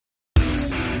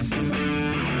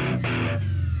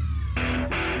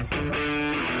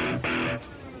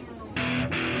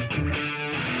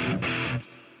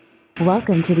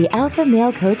Welcome to the Alpha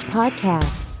Male Coach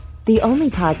Podcast, the only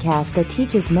podcast that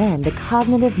teaches men the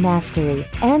cognitive mastery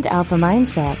and alpha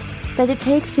mindset that it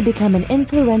takes to become an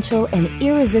influential and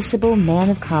irresistible man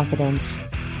of confidence.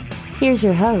 Here's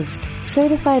your host,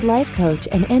 certified life coach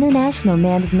and international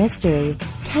man of mystery,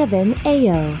 Kevin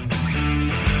Ayo.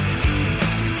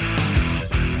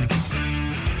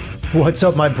 What's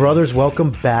up, my brothers?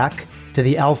 Welcome back to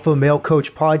the Alpha Male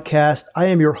Coach Podcast. I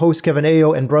am your host, Kevin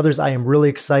Ayo, and brothers, I am really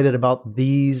excited about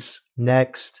these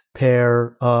next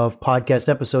pair of podcast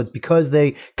episodes because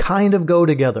they kind of go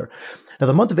together. Now,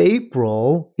 the month of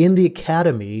April in the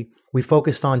Academy, we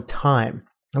focused on time,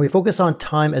 and we focus on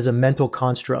time as a mental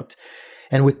construct.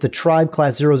 And with the Tribe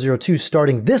Class 002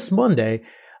 starting this Monday,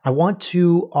 I want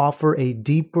to offer a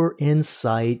deeper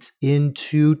insight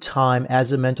into time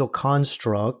as a mental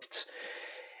construct.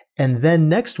 And then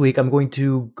next week, I'm going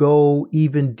to go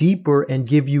even deeper and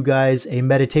give you guys a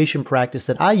meditation practice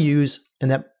that I use and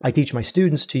that I teach my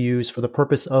students to use for the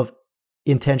purpose of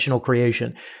intentional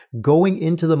creation. Going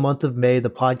into the month of May, the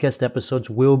podcast episodes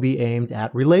will be aimed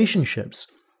at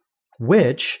relationships,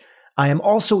 which I am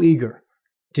also eager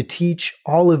to teach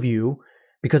all of you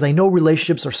because I know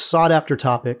relationships are sought after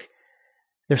topic.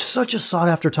 They're such a sought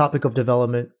after topic of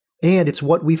development, and it's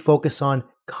what we focus on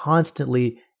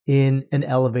constantly in an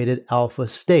elevated alpha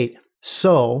state.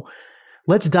 So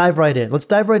let's dive right in. Let's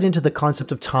dive right into the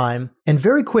concept of time. And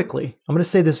very quickly, I'm going to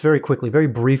say this very quickly, very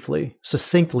briefly,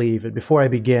 succinctly even, before I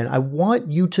begin. I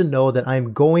want you to know that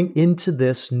I'm going into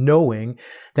this knowing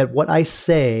that what I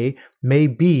say may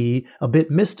be a bit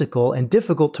mystical and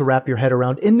difficult to wrap your head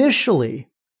around initially.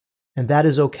 And that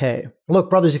is okay. Look,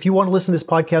 brothers, if you want to listen to this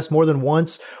podcast more than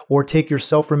once or take your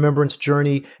self-remembrance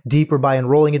journey deeper by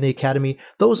enrolling in the Academy,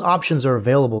 those options are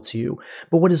available to you.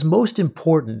 But what is most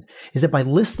important is that by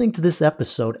listening to this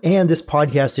episode and this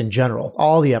podcast in general,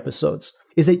 all the episodes,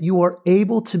 is that you are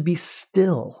able to be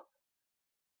still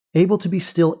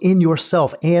in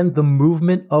yourself and the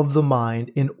movement of the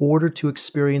mind in order to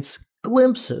experience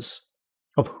glimpses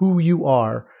of who you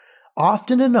are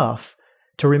often enough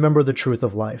to remember the truth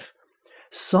of life.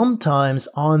 Sometimes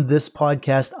on this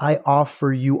podcast, I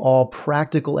offer you all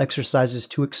practical exercises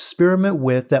to experiment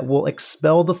with that will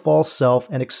expel the false self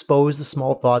and expose the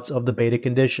small thoughts of the beta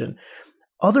condition.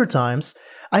 Other times,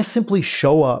 I simply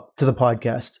show up to the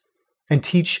podcast and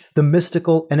teach the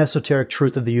mystical and esoteric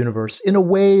truth of the universe in a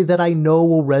way that I know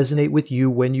will resonate with you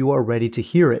when you are ready to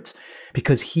hear it.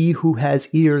 Because he who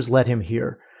has ears, let him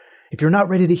hear. If you're not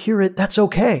ready to hear it, that's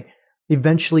okay.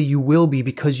 Eventually you will be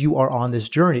because you are on this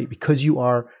journey, because you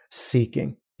are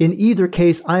seeking. In either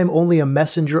case, I am only a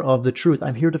messenger of the truth.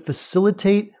 I'm here to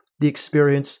facilitate the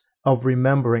experience of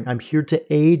remembering. I'm here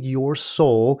to aid your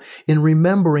soul in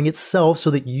remembering itself so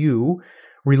that you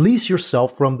release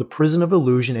yourself from the prison of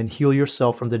illusion and heal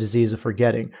yourself from the disease of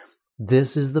forgetting.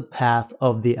 This is the path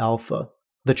of the Alpha,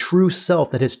 the true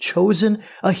self that has chosen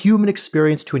a human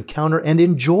experience to encounter and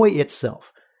enjoy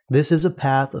itself. This is a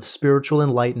path of spiritual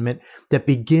enlightenment that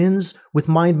begins with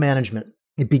mind management.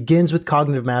 It begins with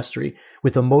cognitive mastery,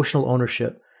 with emotional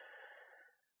ownership.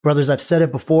 Brothers, I've said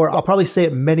it before. I'll probably say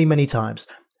it many, many times.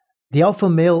 The alpha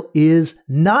male is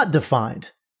not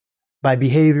defined by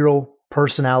behavioral,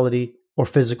 personality, or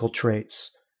physical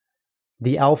traits.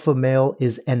 The alpha male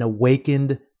is an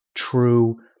awakened,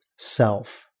 true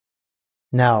self.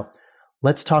 Now,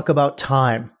 let's talk about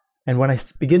time. And when I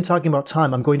begin talking about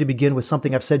time, I'm going to begin with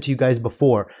something I've said to you guys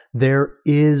before. There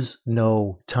is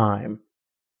no time.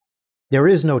 There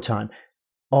is no time.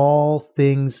 All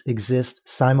things exist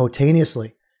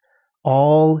simultaneously.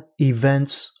 All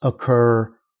events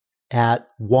occur at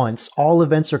once. All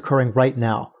events are occurring right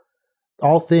now.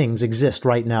 All things exist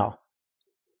right now.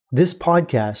 This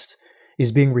podcast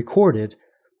is being recorded,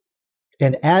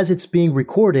 and as it's being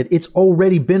recorded, it's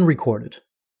already been recorded.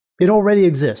 It already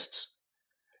exists.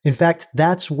 In fact,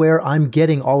 that's where I'm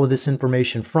getting all of this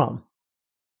information from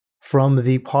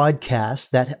the podcast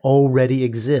that already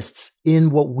exists in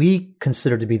what we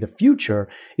consider to be the future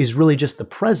is really just the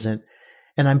present.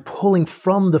 And I'm pulling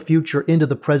from the future into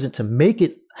the present to make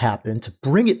it happen, to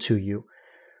bring it to you.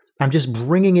 I'm just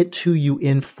bringing it to you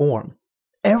in form.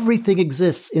 Everything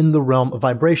exists in the realm of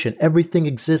vibration. Everything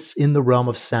exists in the realm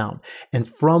of sound. And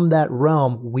from that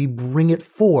realm, we bring it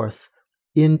forth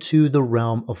into the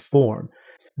realm of form.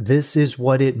 This is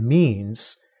what it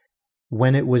means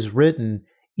when it was written,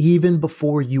 even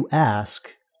before you ask,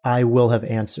 I will have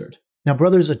answered. Now,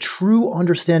 brothers, a true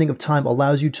understanding of time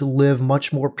allows you to live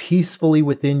much more peacefully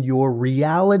within your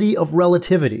reality of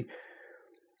relativity,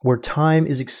 where time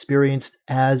is experienced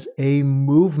as a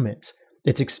movement.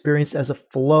 It's experienced as a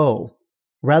flow.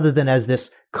 rather than as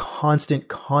this constant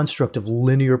construct of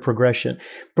linear progression.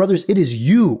 Brothers, it is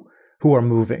you who are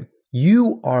moving.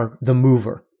 You are the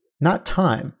mover, not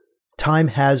time. Time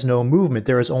has no movement.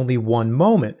 There is only one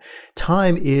moment.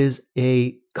 Time is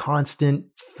a constant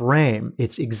frame.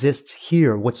 It exists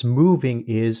here. What's moving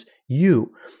is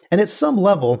you. And at some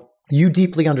level, you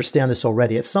deeply understand this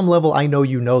already. At some level, I know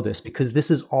you know this because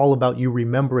this is all about you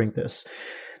remembering this.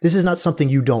 This is not something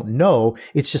you don't know.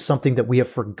 It's just something that we have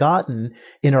forgotten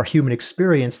in our human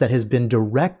experience that has been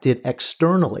directed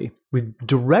externally. We've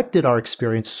directed our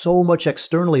experience so much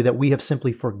externally that we have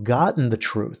simply forgotten the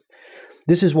truth.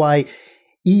 This is why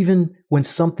even when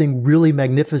something really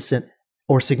magnificent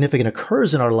or significant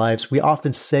occurs in our lives, we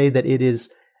often say that it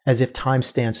is as if time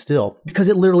stands still, because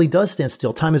it literally does stand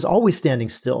still. Time is always standing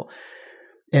still.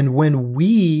 And when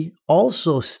we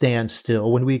also stand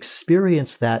still, when we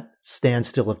experience that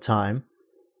standstill of time,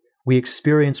 we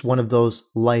experience one of those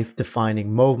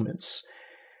life-defining moments.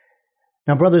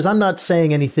 Now, brothers, I'm not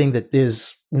saying anything that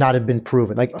is not have been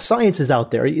proven. Like, science is out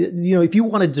there. You know, if you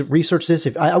wanted to research this,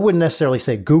 I wouldn't necessarily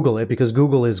say Google it, because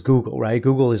Google is Google, right?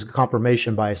 Google is a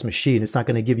confirmation bias machine. It's not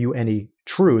going to give you any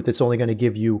truth. It's only going to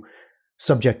give you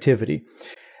subjectivity.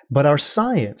 But our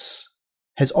science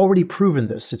has already proven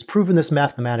this. It's proven this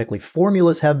mathematically.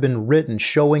 Formulas have been written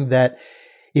showing that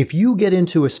if you get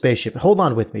into a spaceship, hold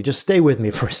on with me, just stay with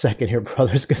me for a second here,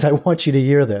 brothers, because I want you to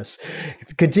hear this.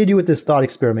 Continue with this thought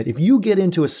experiment. If you get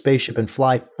into a spaceship and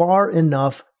fly far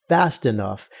enough, fast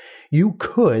enough, you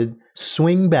could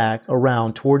swing back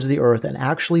around towards the Earth and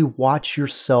actually watch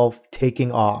yourself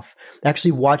taking off,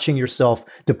 actually watching yourself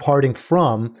departing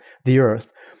from the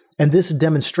Earth. And this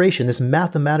demonstration, this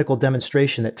mathematical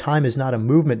demonstration that time is not a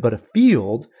movement but a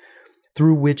field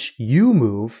through which you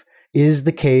move, is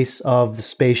the case of the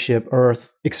spaceship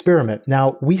Earth experiment.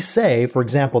 Now, we say, for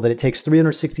example, that it takes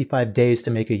 365 days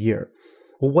to make a year.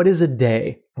 Well, what is a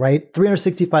day, right?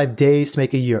 365 days to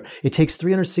make a year. It takes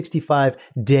 365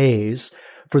 days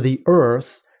for the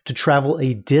Earth to travel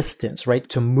a distance, right?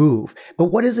 To move. But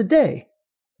what is a day?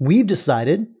 We've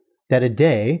decided that a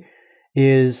day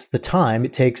is the time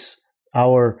it takes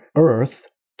our Earth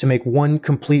to make one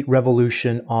complete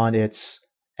revolution on its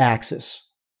axis,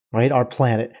 right? Our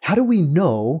planet. How do we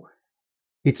know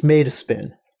it's made a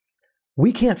spin?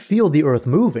 We can't feel the Earth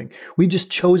moving. We've just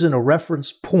chosen a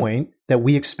reference point that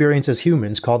we experience as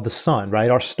humans called the sun, right?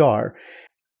 Our star.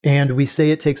 And we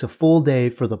say it takes a full day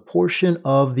for the portion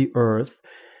of the Earth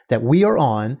that we are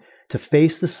on to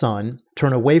face the sun,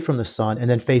 turn away from the sun, and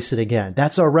then face it again.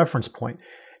 That's our reference point.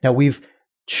 Now, we've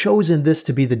chosen this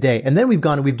to be the day. And then we've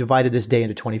gone and we've divided this day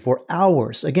into 24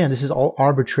 hours. Again, this is all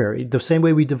arbitrary. The same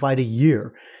way we divide a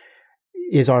year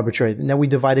is arbitrary. Now we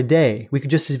divide a day. We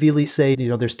could just as easily say,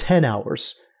 there's 10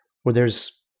 hours, or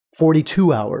there's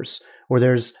 42 hours, or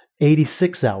there's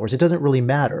 86 hours. It doesn't really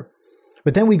matter.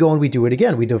 But then we go and we do it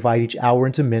again. We divide each hour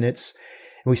into minutes,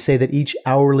 and we say that each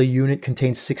hourly unit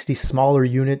contains 60 smaller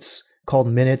units called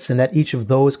minutes, and that each of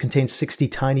those contains 60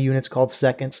 tiny units called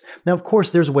seconds. Now, of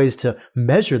course, there's ways to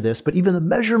measure this, but even the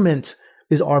measurement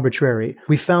is arbitrary.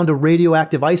 We found a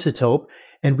radioactive isotope,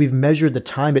 and we've measured the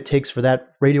time it takes for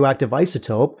that radioactive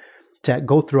isotope to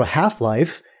go through a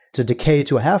half-life, to decay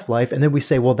to a half-life, and then we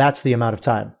say, well, that's the amount of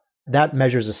time. That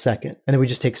measures a second. And then we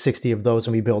just take 60 of those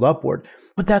and we build upward.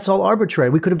 But that's all arbitrary.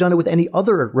 We could have done it with any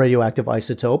other radioactive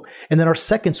isotope, and then our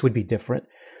seconds would be different.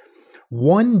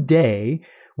 One day,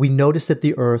 we noticed that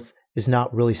the Earth is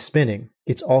not really spinning.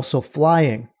 It's also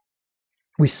flying.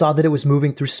 We saw that it was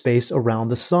moving through space around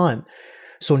the sun.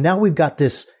 So now we've got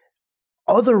this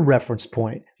other reference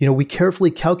point. We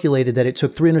carefully calculated that it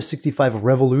took 365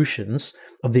 revolutions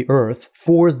of the Earth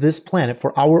for this planet,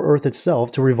 for our Earth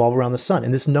itself, to revolve around the sun.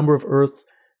 And this number of Earth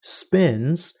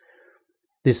spins,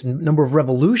 this number of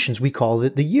revolutions, we call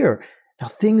it the year. Now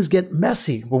things get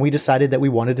messy when we decided that we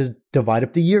wanted to divide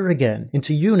up the year again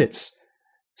into units.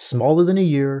 Smaller than a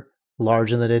year,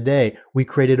 larger than a day. We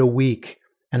created a week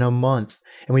and a month,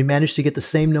 and we managed to get the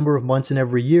same number of months in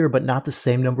every year, but not the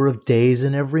same number of days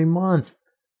in every month.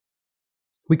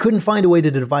 We couldn't find a way to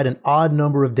divide an odd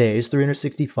number of days,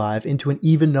 365, into an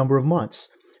even number of months.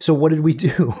 So what did we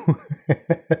do?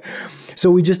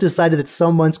 So we just decided that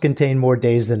some months contain more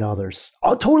days than others.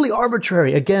 Oh, totally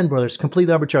arbitrary. Again, brothers,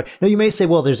 completely arbitrary. Now you may say,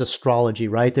 well, there's astrology,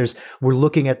 right? We're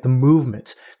looking at the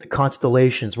movement, the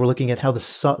constellations. We're looking at how the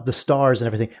stars and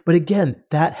everything. But again,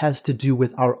 that has to do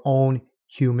with our own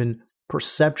human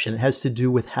perception. It has to do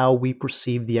with how we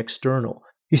perceive the external.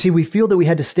 You see, we feel that we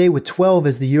had to stay with 12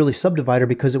 as the yearly subdivider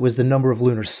because it was the number of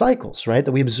lunar cycles, right?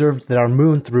 That we observed that our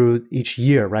moon through each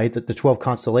year, right? The 12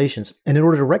 constellations. And in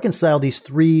order to reconcile these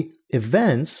three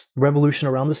events, revolution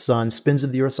around the sun, spins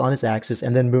of the earth on its axis,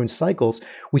 and then moon cycles,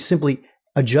 we simply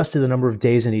adjusted the number of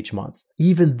days in each month.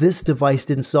 Even this device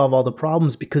didn't solve all the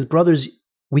problems because, brothers,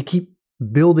 we keep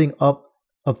building up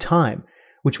of time,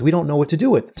 which we don't know what to do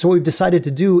with. So what we've decided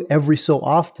to do every so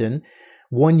often,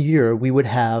 one year we would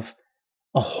have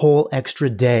a whole extra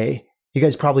day. You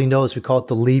guys probably know this. We call it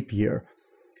the leap year.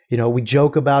 We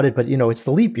joke about it, but it's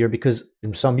the leap year because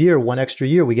in some year, one extra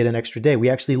year, we get an extra day. We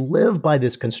actually live by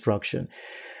this construction.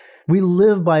 We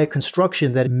live by a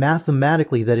construction that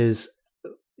mathematically, that is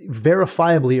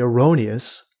verifiably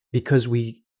erroneous because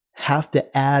we have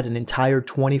to add an entire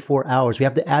 24 hours. We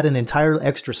have to add an entire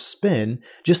extra spin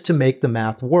just to make the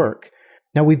math work.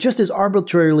 Now, we've just as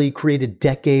arbitrarily created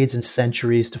decades and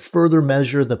centuries to further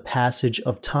measure the passage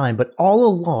of time, but all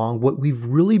along, what we've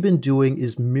really been doing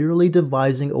is merely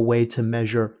devising a way to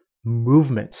measure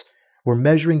movement. We're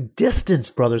measuring distance,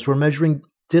 brothers. We're measuring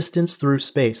distance through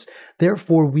space.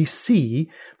 Therefore, we see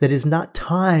that it's not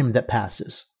time that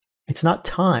passes. It's not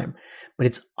time, but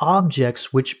it's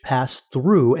objects which pass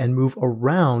through and move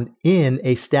around in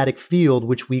a static field,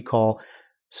 which we call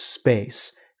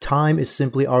space. Time is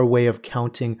simply our way of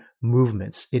counting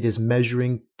movements. It is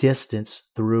measuring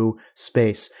distance through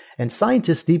space. And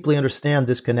scientists deeply understand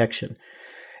this connection.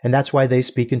 And that's why they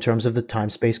speak in terms of the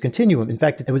time-space continuum. In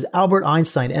fact, it was Albert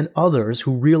Einstein and others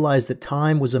who realized that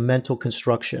time was a mental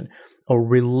construction, a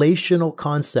relational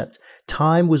concept.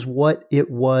 Time was what it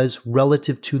was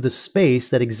relative to the space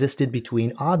that existed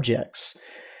between objects.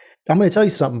 I'm going to tell you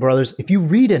something, brothers. If you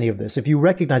read any of this, if you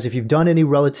recognize, if you've done any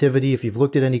relativity, if you've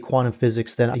looked at any quantum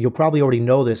physics, then you'll probably already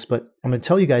know this. But I'm going to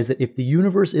tell you guys that if the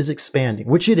universe is expanding,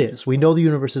 which it is, we know the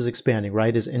universe is expanding,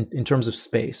 right, is in terms of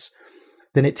space,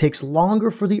 then it takes longer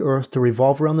for the Earth to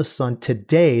revolve around the sun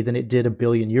today than it did 1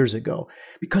 billion years ago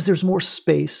because there's more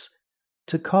space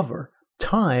to cover.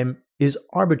 Time is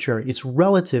arbitrary. It's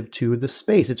relative to the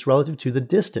space. It's relative to the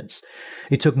distance.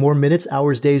 It took more minutes,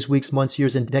 hours, days, weeks, months,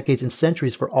 years, and decades and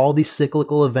centuries for all these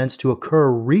cyclical events to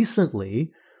occur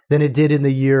recently than it did in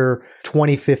the year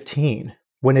 2015,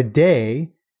 when a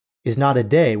day is not a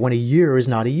day, when a year is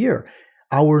not a year.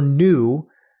 Our new,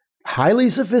 highly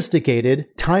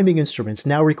sophisticated timing instruments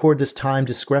now record this time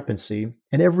discrepancy,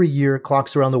 and every year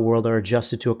clocks around the world are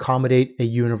adjusted to accommodate a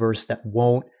universe that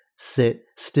won't sit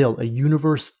still, a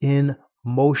universe in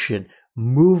motion,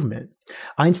 movement.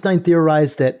 Einstein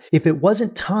theorized that if it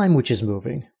wasn't time which is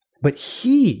moving, but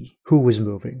he who was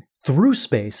moving through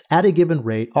space at a given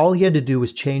rate, all he had to do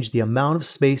was change the amount of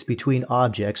space between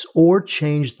objects or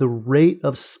change the rate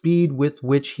of speed with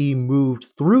which he moved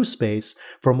through space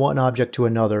from one object to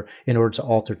another in order to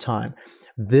alter time.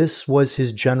 This was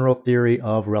his general theory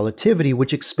of relativity,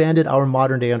 which expanded our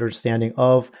modern day understanding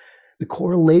of the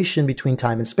correlation between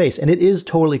time and space. And it is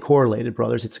totally correlated,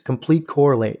 brothers. It's a complete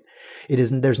correlate.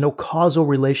 There's no causal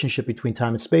relationship between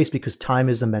time and space because time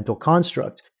is a mental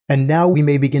construct. And now we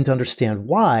may begin to understand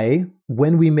why,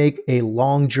 when we make a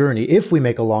long journey, if we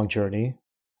make a long journey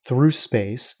through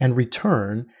space and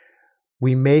return,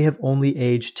 we may have only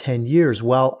aged 10 years,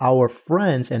 while our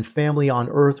friends and family on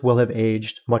Earth will have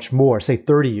aged much more, say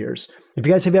 30 years. If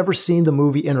you guys have ever seen the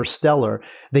movie Interstellar,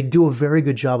 they do a very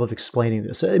good job of explaining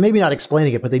this. Maybe not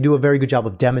explaining it, but they do a very good job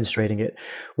of demonstrating it.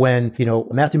 When,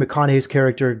 Matthew McConaughey's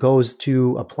character goes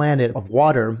to a planet of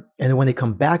water, and then when they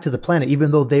come back to the planet,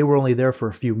 even though they were only there for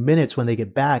a few minutes, when they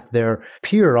get back, their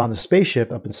peer on the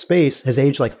spaceship up in space has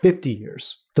aged like 50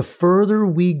 years. The further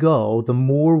we go, the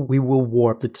more we will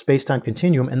warp the space-time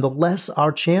continuum, and the less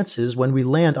our chances when we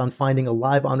land on finding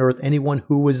alive on Earth anyone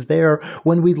who was there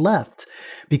when we left.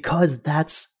 Because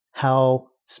that's how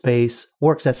space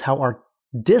works. That's how our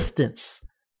distance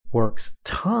works.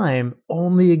 Time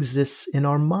only exists in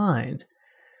our mind.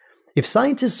 If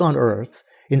scientists on Earth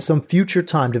in some future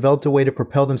time developed a way to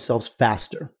propel themselves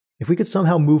faster, if we could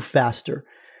somehow move faster,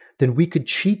 then we could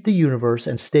cheat the universe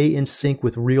and stay in sync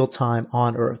with real time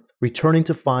on Earth, returning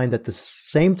to find that the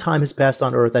same time has passed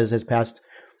on Earth as has passed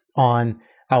on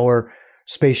our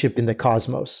spaceship in the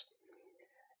cosmos.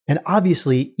 And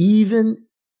obviously, even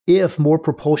if more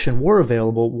propulsion were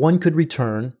available, one could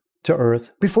return to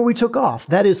Earth before we took off.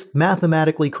 That is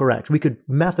mathematically correct. We could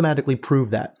mathematically prove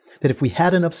that if we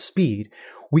had enough speed,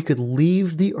 we could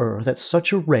leave the Earth at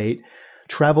such a rate,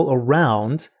 travel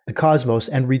around the cosmos,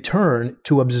 and return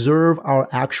to observe our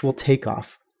actual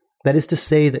takeoff. That is to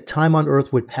say that time on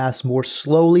Earth would pass more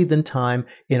slowly than time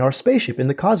in our spaceship in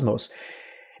the cosmos.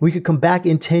 We could come back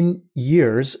in 10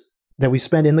 years that we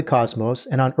spend in the cosmos,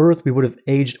 and on Earth we would have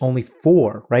aged only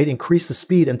 4, right? Increase the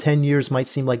speed and 10 years might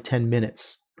seem like 10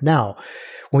 minutes. Now,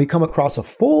 when we come across a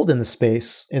fold in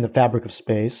the fabric of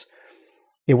space,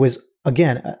 it was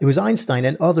Einstein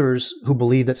and others who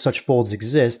believed that such folds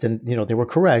exist, and they were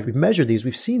correct. We've measured these,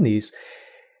 we've seen these,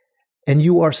 and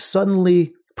you are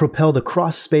suddenly propelled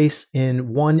across space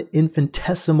in one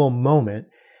infinitesimal moment.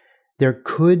 There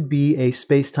could be a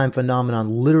space-time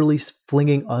phenomenon literally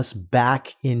flinging us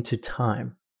back into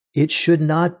time. It should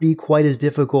not be quite as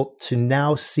difficult to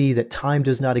now see that time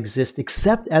does not exist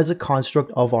except as a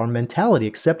construct of our mentality,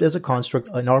 except as a construct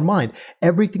in our mind.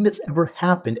 Everything that's ever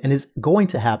happened and is going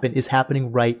to happen is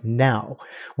happening right now.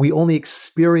 We only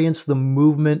experience the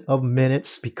movement of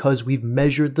minutes because we've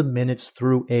measured the minutes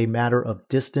through a matter of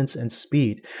distance and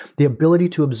speed. The ability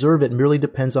to observe it merely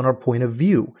depends on our point of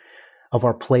view of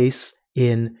our place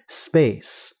in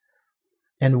space.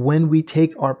 And when we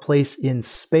take our place in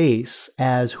space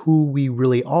as who we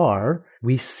really are,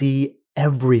 we see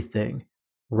everything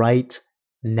right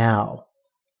now.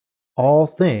 All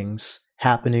things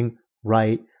happening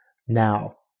right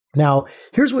now. Now,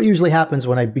 here's what usually happens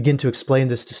when I begin to explain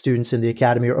this to students in the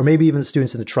academy, or maybe even the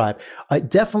students in the tribe. It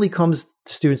definitely comes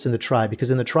to students in the tribe, because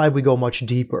in the tribe we go much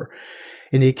deeper.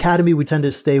 In the academy, we tend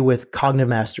to stay with cognitive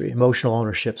mastery, emotional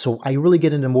ownership. So I really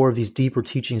get into more of these deeper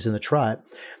teachings in the tribe.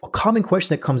 A common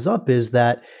question that comes up is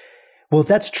that, well, if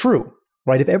that's true,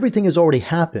 right? If everything has already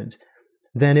happened,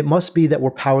 then it must be that we're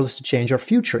powerless to change our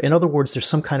future. In other words, there's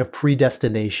some kind of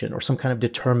predestination or some kind of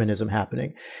determinism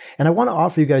happening. And I want to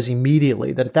offer you guys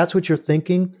immediately that if that's what you're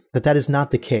thinking, that is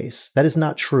not the case. That is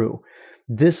not true.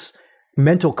 This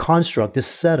mental construct, this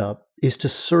setup, is to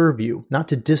serve you, not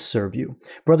to disserve you.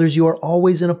 Brothers, you are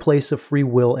always in a place of free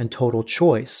will and total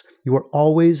choice. You are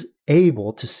always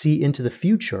able to see into the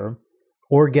future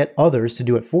or get others to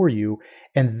do it for you,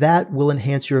 and that will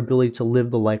enhance your ability to live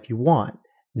the life you want,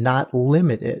 not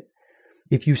limit it.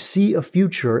 If you see a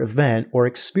future event or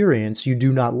experience you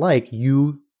do not like,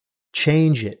 you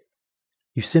change it.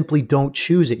 You simply don't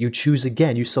choose it. You choose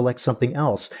again. You select something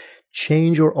else.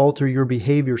 Change or alter your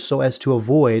behavior so as to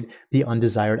avoid the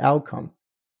undesired outcome.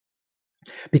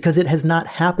 Because it has not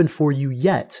happened for you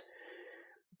yet.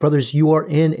 Brothers, you are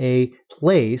in a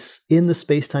place in the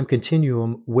space-time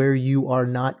continuum where you are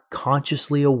not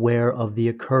consciously aware of the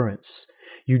occurrence.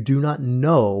 You do not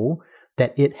know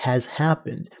that it has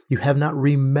happened. You have not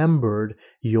remembered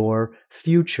your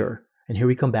future. And here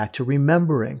we come back to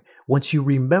remembering. Once you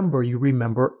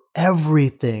remember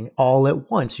everything all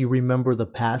at once. You remember the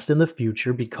past and the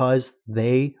future because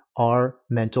they are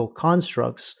mental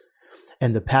constructs.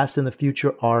 And the past and the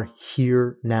future are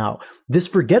here now. This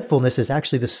forgetfulness is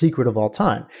actually the secret of all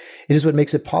time. It is what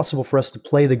makes it possible for us to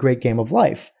play the great game of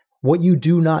life. What you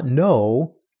do not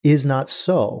know is not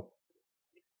so.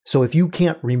 So if you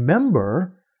can't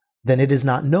remember, then it is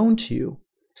not known to you.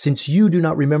 Since you do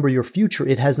not remember your future,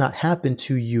 it has not happened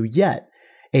to you yet.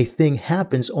 A thing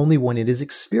happens only when it is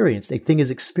experienced. A thing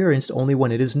is experienced only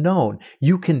when it is known.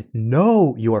 You can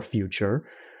know your future,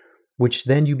 which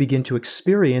then you begin to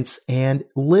experience and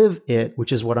live it,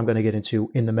 which is what I'm going to get into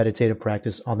in the meditative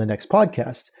practice on the next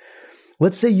podcast.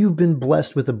 Let's say you've been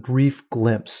blessed with a brief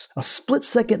glimpse, a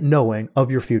split-second knowing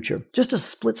of your future. Just a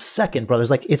split second,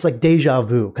 brothers. It's like deja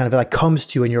vu, kind of like comes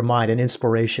to you in your mind, an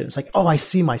inspiration. It's like, oh, I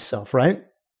see myself, right?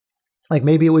 Like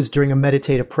maybe it was during a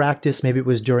meditative practice, maybe it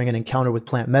was during an encounter with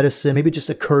plant medicine, maybe it just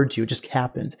occurred to you, it just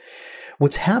happened.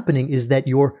 What's happening is that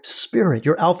your spirit,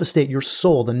 your alpha state, your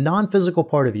soul, the non-physical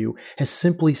part of you has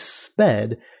simply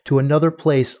sped to another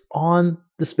place on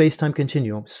the space-time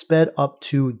continuum, sped up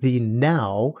to the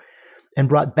now, and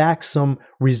brought back some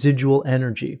residual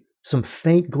energy, some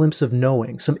faint glimpse of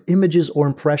knowing, some images or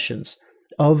impressions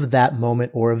of that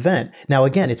moment or event. Now,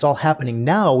 again, it's all happening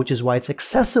now, which is why it's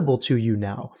accessible to you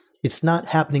now. It's not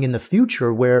happening in the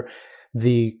future where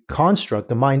the construct,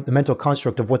 the mental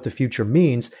construct of what the future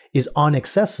means is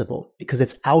inaccessible because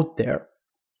it's out there.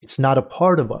 It's not a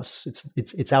part of us.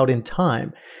 It's out in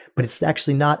time, but it's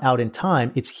actually not out in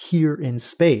time. It's here in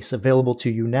space, available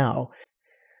to you now.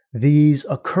 These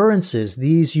occurrences,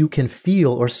 these you can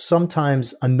feel, or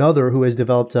sometimes another who has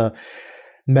developed a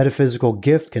metaphysical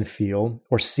gift can feel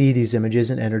or see these images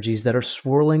and energies that are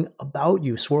swirling about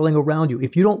you, swirling around you.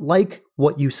 If you don't like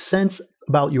what you sense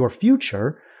about your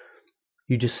future,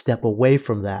 you just step away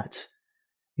from that.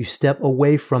 You step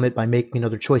away from it by making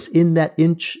another choice. In that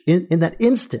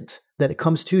instant that it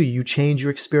comes to you, you change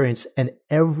your experience, and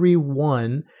every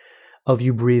one of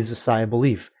you breathes a sigh of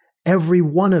relief. Every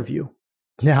one of you.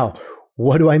 Now,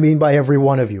 what do I mean by every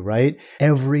one of you, right?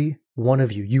 Every one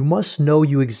of you. You must know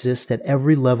you exist at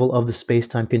every level of the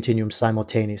space-time continuum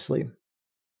simultaneously.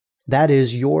 That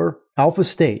is your alpha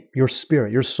state, your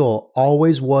spirit, your soul,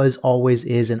 always was, always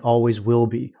is, and always will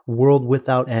be, world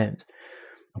without end.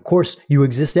 Of course, you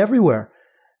exist everywhere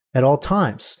at all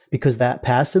times because that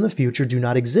past and the future do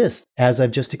not exist, as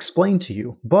I've just explained to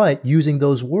you. But using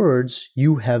those words,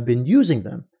 you have been using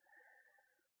them.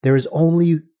 There is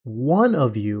only one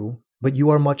of you, but you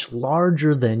are much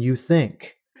larger than you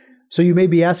think. So you may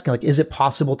be asking, is it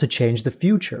possible to change the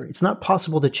future? It's not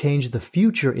possible to change the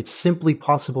future. It's simply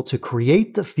possible to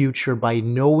create the future by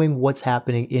knowing what's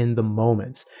happening in the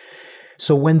moment.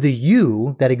 So when the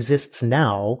you that exists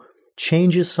now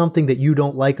changes something that you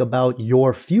don't like about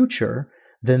your future,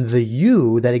 then the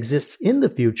you that exists in the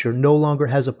future no longer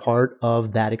has a part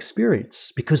of that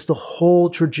experience because the whole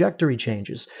trajectory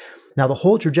changes. Now, the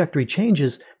whole trajectory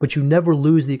changes, but you never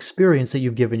lose the experience that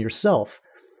you've given yourself.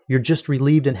 You're just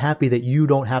relieved and happy that you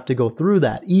don't have to go through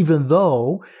that, even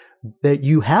though that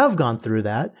you have gone through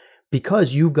that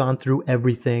because you've gone through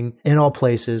everything in all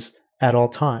places at all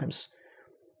times.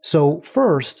 So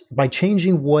first, by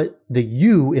changing what the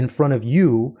you in front of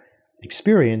you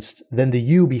experienced, then the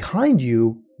you behind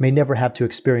you may never have to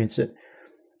experience it.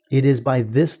 It is by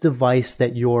this device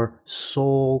that your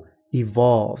soul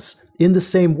evolves. In the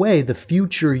same way, the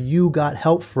future you got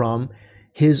help from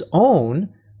his own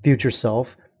future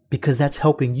self because that's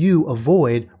helping you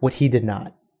avoid what he did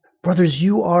not. Brothers,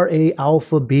 you are an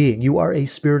alpha being. You are a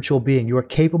spiritual being. You are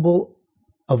capable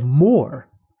of more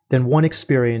than one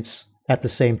experience at the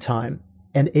same time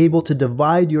and able to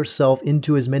divide yourself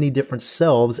into as many different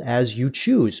selves as you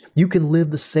choose. You can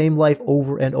live the same life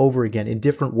over and over again in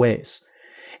different ways.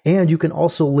 And you can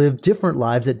also live different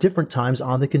lives at different times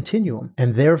on the continuum.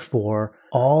 And therefore,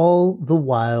 all the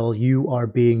while you are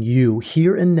being you,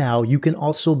 here and now, you can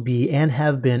also be and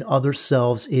have been other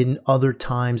selves in other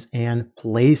times and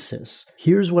places.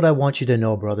 Here's what I want you to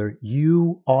know, brother.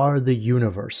 You are the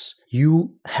universe.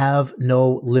 You have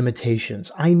no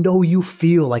limitations. I know you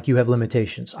feel like you have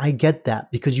limitations. I get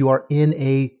that because you are in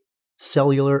a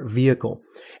cellular vehicle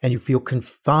and you feel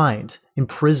confined,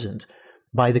 imprisoned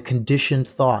by the conditioned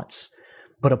thoughts.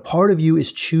 But a part of you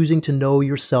is choosing to know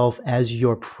yourself as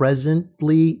your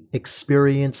presently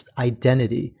experienced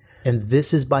identity. And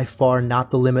this is by far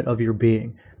not the limit of your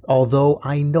being, although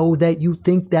I know that you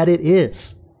think that it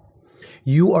is.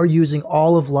 You are using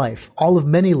all of life, all of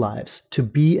many lives, to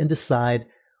be and decide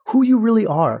who you really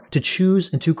are, to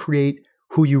choose and to create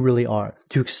who you really are,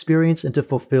 to experience and to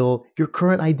fulfill your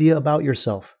current idea about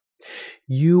yourself.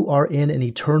 You are in an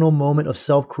eternal moment of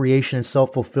self-creation and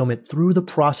self-fulfillment through the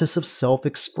process of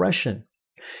self-expression.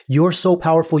 You're so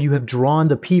powerful, you have drawn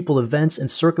the people, events,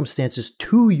 and circumstances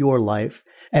to your life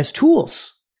as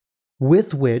tools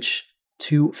with which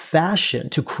to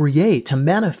fashion, to create, to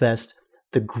manifest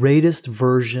the greatest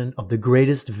version of the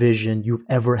greatest vision you've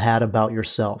ever had about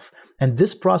yourself. And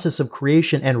this process of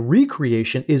creation and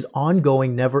recreation is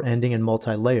ongoing, never-ending, and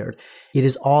multi-layered. It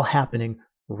is all happening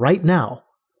right now.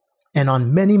 And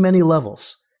on many, many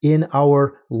levels in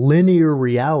our linear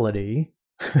reality,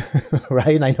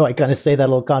 right? And I know I kind of say that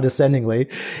a little condescendingly.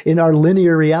 In our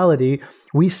linear reality,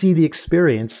 we see the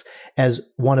experience as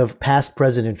one of past,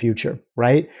 present, and future,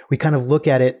 right? We kind of look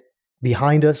at it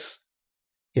behind us,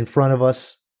 in front of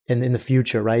us, and in the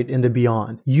future, right? In the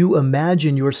beyond. You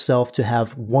imagine yourself to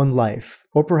have one life,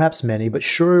 or perhaps many, but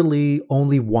surely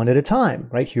only one at a time,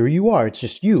 right? Here you are. It's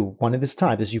just you, one at this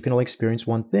time. This you can only experience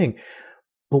one thing.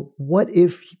 But what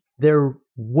if there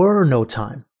were no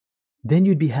time? Then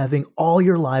you'd be having all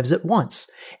your lives at once.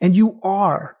 And you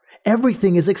are.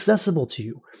 Everything is accessible to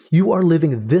you. You are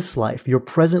living this life, your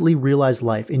presently realized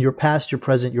life, in your past, your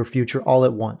present, your future, all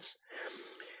at once.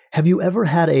 Have you ever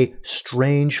had a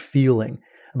strange feeling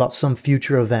about some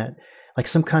future event, like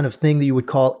some kind of thing that you would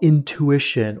call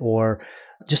intuition or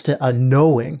just a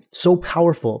knowing, so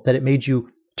powerful that it made you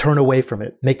turn away from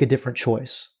it, make a different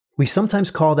choice? We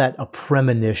sometimes call that a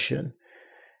premonition.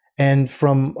 And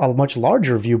from a much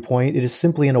larger viewpoint, it is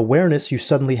simply an awareness you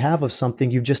suddenly have of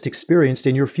something you've just experienced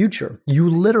in your future. You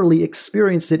literally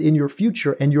experienced it in your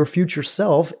future, and your future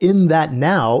self in that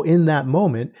now, in that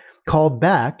moment, called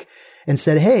back and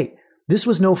said, hey, this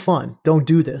was no fun. Don't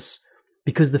do this.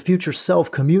 Because the future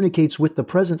self communicates with the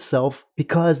present self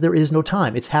because there is no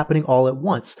time. It's happening all at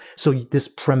once. So this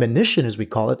premonition, as we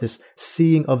call it, this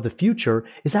seeing of the future,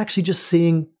 is actually just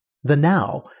seeing the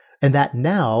now. And that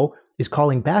now is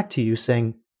calling back to you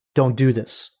saying, don't do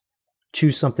this.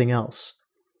 Choose something else.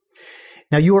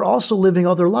 Now, you are also living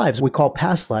other lives we call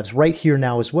past lives right here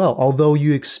now as well. Although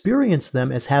you experience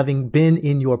them as having been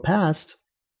in your past,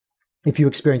 if you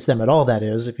experience them at all, that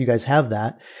is, if you guys have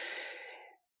that,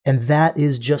 And that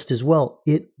is just as well.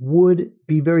 It would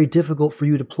be very difficult for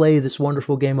you to play this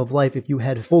wonderful game of life if you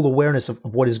had full awareness of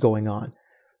what is going on.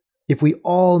 If we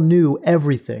all knew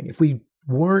everything, if we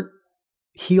weren't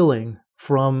healing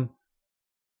from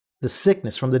the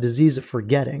sickness, from the disease of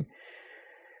forgetting,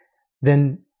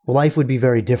 then life would be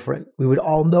very different. We would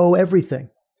all know everything,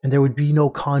 and there would be no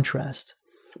contrast.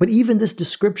 But even this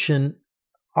description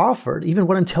offered, even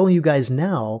what I'm telling you guys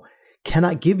now,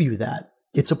 cannot give you that.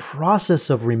 It's a process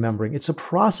of remembering. It's a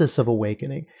process of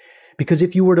awakening. Because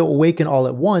if you were to awaken all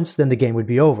at once, then the game would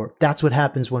be over. That's what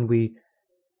happens when we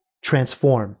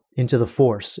transform into the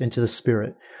force, into the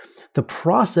spirit. The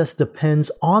process depends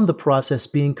on the process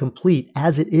being complete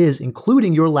as it is,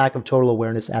 including your lack of total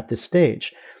awareness at this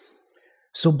stage.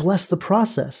 So bless the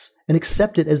process and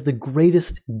accept it as the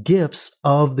greatest gifts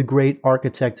of the great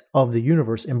architect of the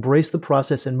universe. Embrace the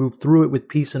process and move through it with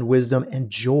peace and wisdom and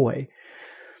joy.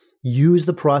 Use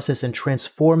the process and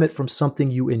transform it from something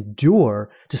you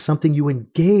endure to something you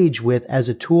engage with as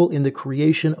a tool in the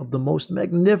creation of the most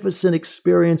magnificent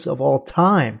experience of all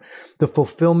time, the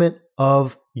fulfillment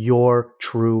of your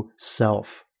true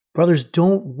self. Brothers,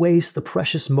 don't waste the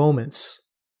precious moments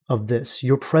of this,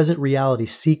 your present reality,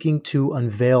 seeking to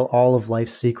unveil all of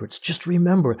life's secrets. Just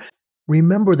remember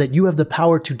that you have the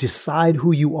power to decide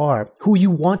who you are, who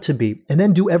you want to be, and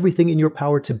then do everything in your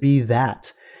power to be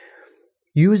that.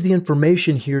 Use the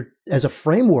information here as a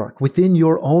framework within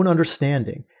your own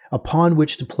understanding upon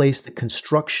which to place the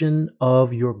construction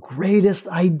of your greatest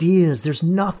ideas. There's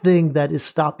nothing that is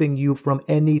stopping you from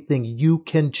anything. You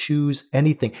can choose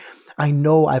anything. I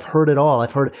know I've heard it all.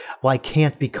 I've heard, well, I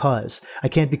can't because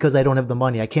I don't have the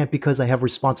money. I can't because I have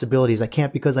responsibilities. I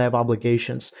can't because I have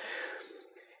obligations.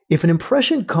 If an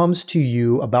impression comes to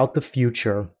you about the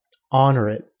future, honor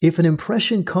it. If an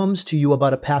impression comes to you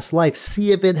about a past life,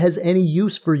 see if it has any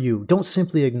use for you. Don't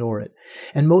simply ignore it.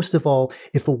 And most of all,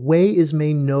 if a way is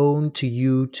made known to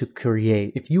you to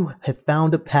create, if you have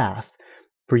found a path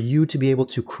for you to be able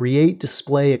to create,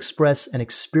 display, express, and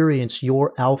experience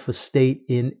your alpha state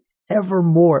in ever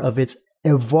more of its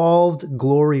evolved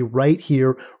glory right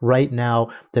here, right now,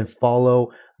 then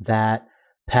follow that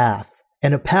path.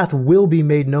 And a path will be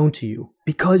made known to you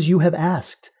because you have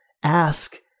asked.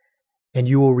 Ask and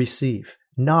you will receive.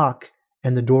 Knock,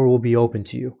 and the door will be open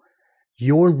to you.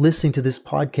 Your listening to this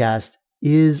podcast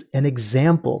is an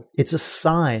example. It's a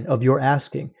sign of your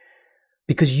asking,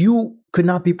 because you could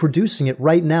not be producing it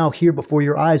right now here before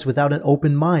your eyes without an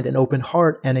open mind, an open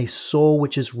heart, and a soul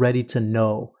which is ready to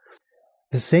know.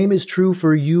 The same is true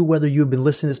for you, whether you've been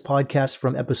listening to this podcast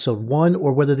from episode 1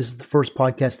 or whether this is the first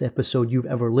podcast episode you've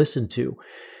ever listened to.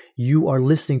 You are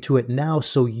listening to it now,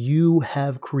 so you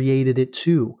have created it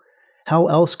too. How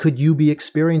else could you be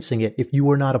experiencing it if you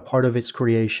were not a part of its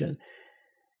creation?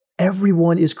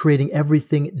 Everyone is creating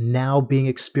everything now being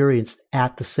experienced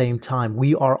at the same time.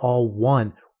 We are all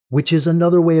one, which is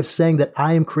another way of saying that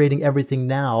I am creating everything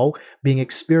now being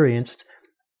experienced,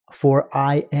 for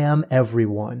I am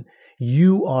everyone.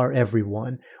 You are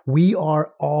everyone. We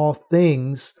are all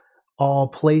things, all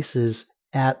places,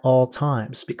 at all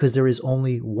times, because there is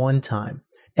only one time.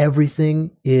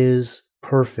 Everything is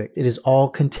perfect. It is all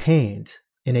contained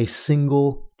in a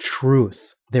single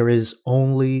truth. There is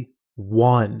only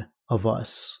one of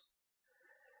us.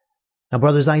 Now,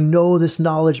 brothers, I know this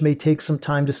knowledge may take some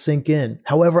time to sink in.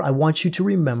 However, I want you to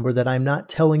remember that I'm not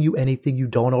telling you anything you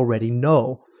don't already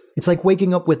know. It's like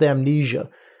waking up with amnesia.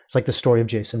 It's like the story of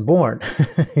Jason Bourne.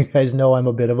 You guys know I'm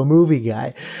a bit of a movie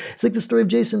guy. It's like the story of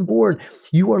Jason Bourne.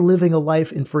 You are living a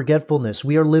life in forgetfulness.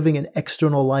 We are living an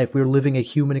external life. We are living a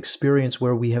human experience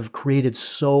where we have created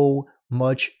so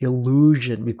much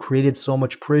illusion. We've created so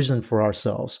much prison for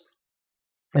ourselves.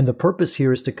 And the purpose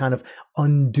here is to kind of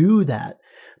undo that.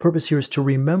 The purpose here is to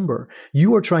remember.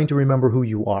 You are trying to remember who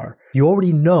you are. You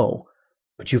already know,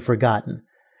 but you've forgotten.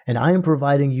 And I am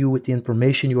providing you with the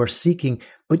information you are seeking,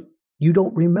 but you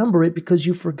don't remember it because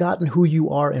you've forgotten who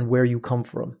you are and where you come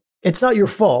from. It's not your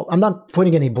fault. I'm not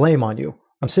putting any blame on you.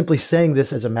 I'm simply saying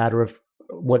this as a matter of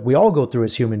what we all go through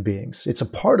as human beings. It's a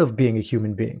part of being a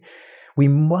human being. We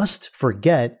must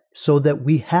forget so that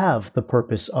we have the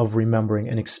purpose of remembering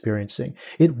and experiencing.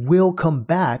 It will come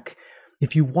back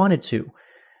if you want it to.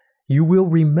 You will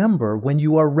remember when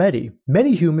you are ready.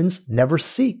 Many humans never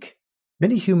seek.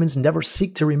 Many humans never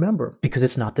seek to remember because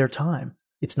it's not their time.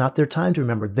 It's not their time to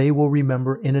remember. They will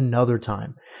remember in another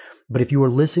time. But if you are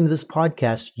listening to this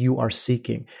podcast, you are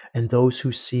seeking, and those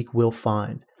who seek will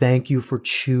find. Thank you for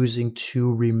choosing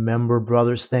to remember,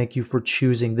 brothers. Thank you for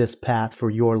choosing this path for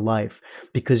your life,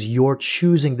 because you're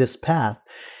choosing this path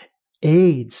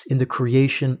aids in the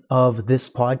creation of this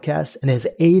podcast and has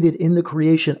aided in the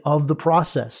creation of the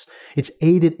process. It's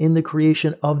aided in the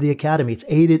creation of the academy. It's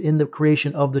aided in the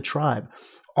creation of the tribe.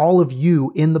 All of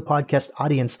you in the podcast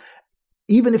audience,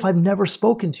 even if I've never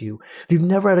spoken to you, if you've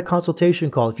never had a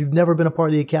consultation call, if you've never been a part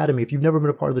of the academy, if you've never been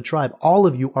a part of the tribe, all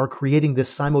of you are creating this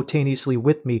simultaneously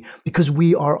with me because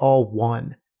we are all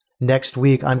one. Next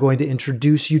week, I'm going to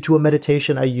introduce you to a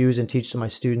meditation I use and teach to my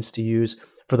students to use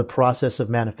for the process of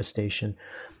manifestation.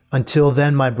 Until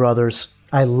then, my brothers,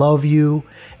 I love you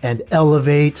and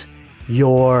elevate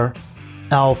your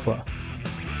alpha.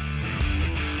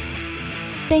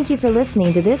 Thank you for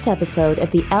listening to this episode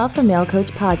of the Alpha Male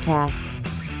Coach Podcast.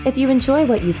 If you enjoy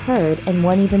what you've heard and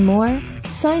want even more,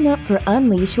 sign up for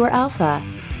Unleash Your Alpha,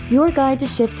 your guide to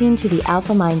shifting to the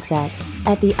alpha mindset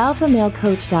at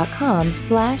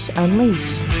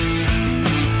thealphamalecoach.com/unleash.